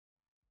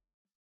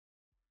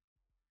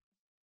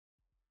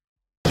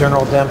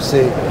General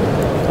Dempsey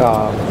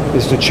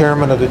is the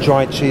chairman of the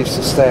Joint Chiefs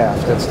of Staff.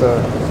 That's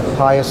the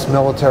highest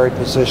military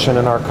position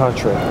in our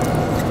country.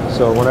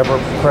 So whenever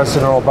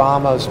President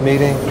Obama is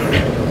meeting,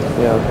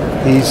 you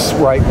know, he's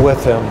right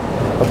with him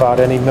about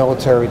any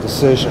military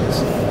decisions.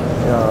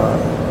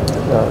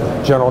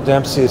 General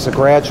Dempsey is a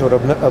graduate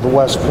of the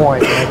West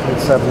Point in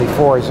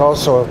 1974. He's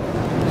also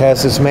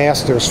has his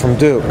master's from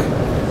Duke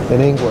in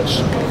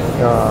English.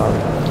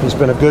 He's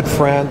been a good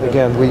friend.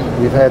 Again,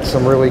 we've had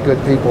some really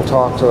good people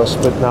talk to us,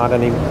 but not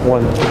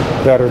anyone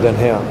better than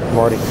him.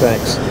 Marty,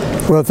 thanks.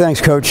 Well, thanks,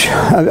 Coach.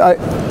 I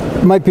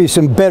might be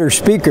some better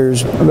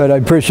speakers, but I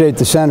appreciate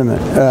the sentiment.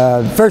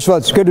 First of all,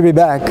 it's good to be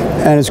back,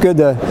 and it's good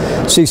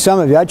to see some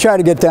of you. I try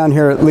to get down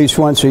here at least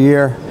once a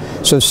year,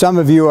 so some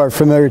of you are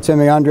familiar.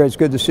 Timmy, Andre, it's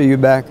good to see you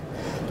back.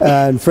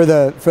 And for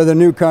the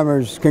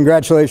newcomers,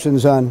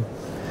 congratulations on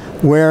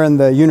wearing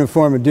the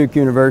uniform of Duke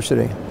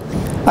University.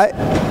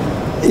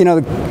 You know,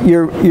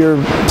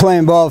 you're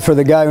playing ball for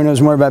the guy who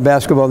knows more about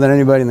basketball than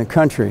anybody in the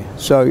country.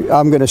 So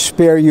I'm going to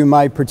spare you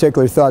my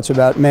particular thoughts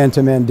about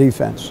man-to-man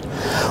defense.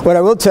 What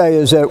I will tell you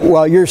is that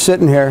while you're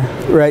sitting here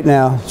right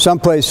now,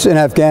 someplace in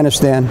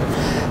Afghanistan,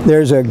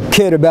 there's a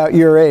kid about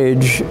your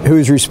age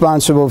who's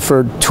responsible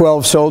for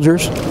 12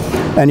 soldiers,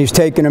 and he's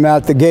taking them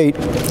out the gate,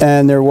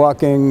 and they're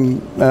walking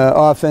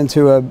off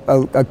into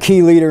a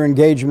key leader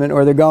engagement,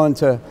 or they're going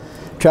to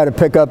try to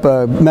pick up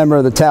a member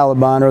of the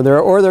Taliban,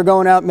 or they're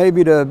going out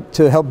maybe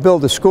to help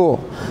build a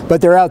school. But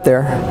they're out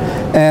there,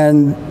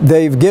 and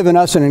they've given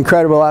us an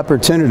incredible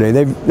opportunity.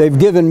 They've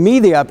given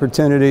me the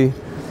opportunity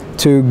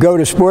to go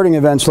to sporting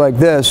events like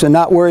this and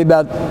not worry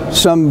about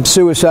some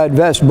suicide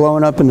vest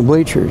blowing up in the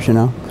bleachers, you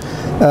know.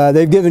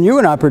 They've given you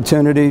an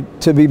opportunity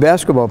to be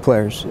basketball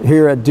players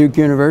here at Duke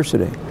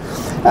University.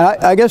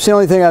 I guess the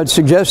only thing I would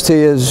suggest to you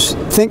is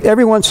think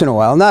every once in a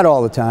while, not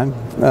all the time,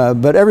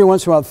 but every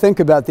once in a while think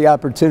about the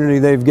opportunity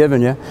they've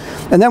given you.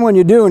 And then when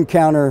you do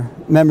encounter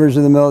members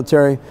of the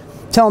military,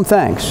 tell them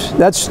thanks.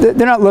 They're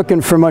not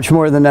looking for much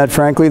more than that,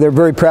 frankly. They're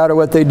very proud of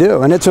what they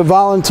do. And it's a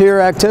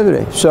volunteer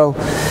activity. So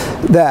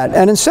that.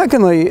 And then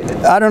secondly,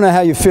 I don't know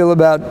how you feel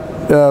about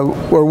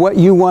or what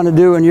you want to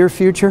do in your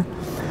future,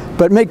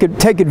 but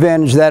take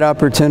advantage of that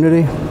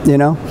opportunity, you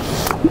know.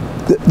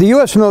 The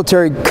U.S.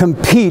 military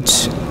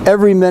competes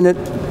every minute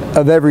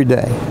of every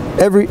day,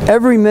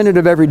 every minute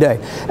of every day.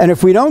 And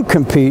if we don't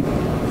compete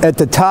at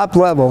the top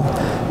level,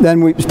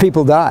 then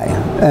people die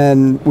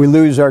and we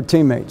lose our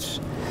teammates.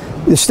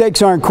 The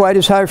stakes aren't quite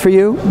as high for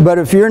you, but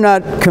if you're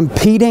not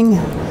competing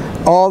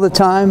all the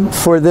time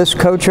for this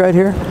coach right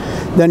here,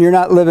 then you're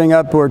not living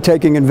up or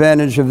taking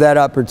advantage of that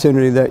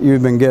opportunity that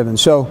you've been given.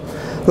 So,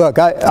 look,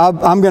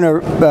 I'm going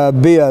to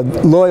be a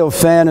loyal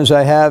fan as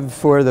I have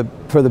for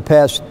the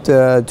past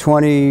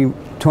 20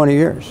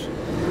 years.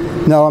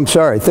 No, I'm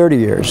sorry, 30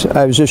 years.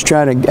 I was just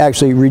trying to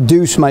actually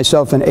reduce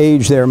myself in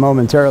age there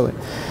momentarily.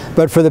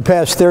 But for the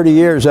past 30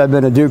 years, I've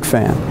been a Duke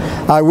fan.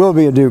 I will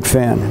be a Duke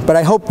fan. But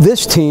I hope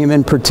this team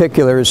in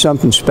particular is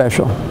something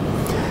special.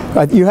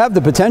 You have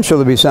the potential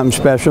to be something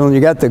special, and you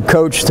got the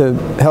coach to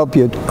help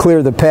you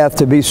clear the path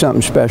to be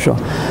something special.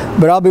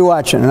 But I'll be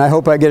watching, and I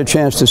hope I get a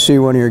chance to see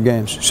one of your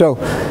games. So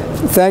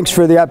thanks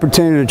for the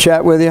opportunity to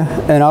chat with you,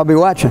 and I'll be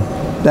watching.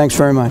 Thanks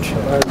very much.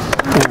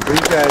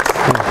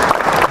 Yeah.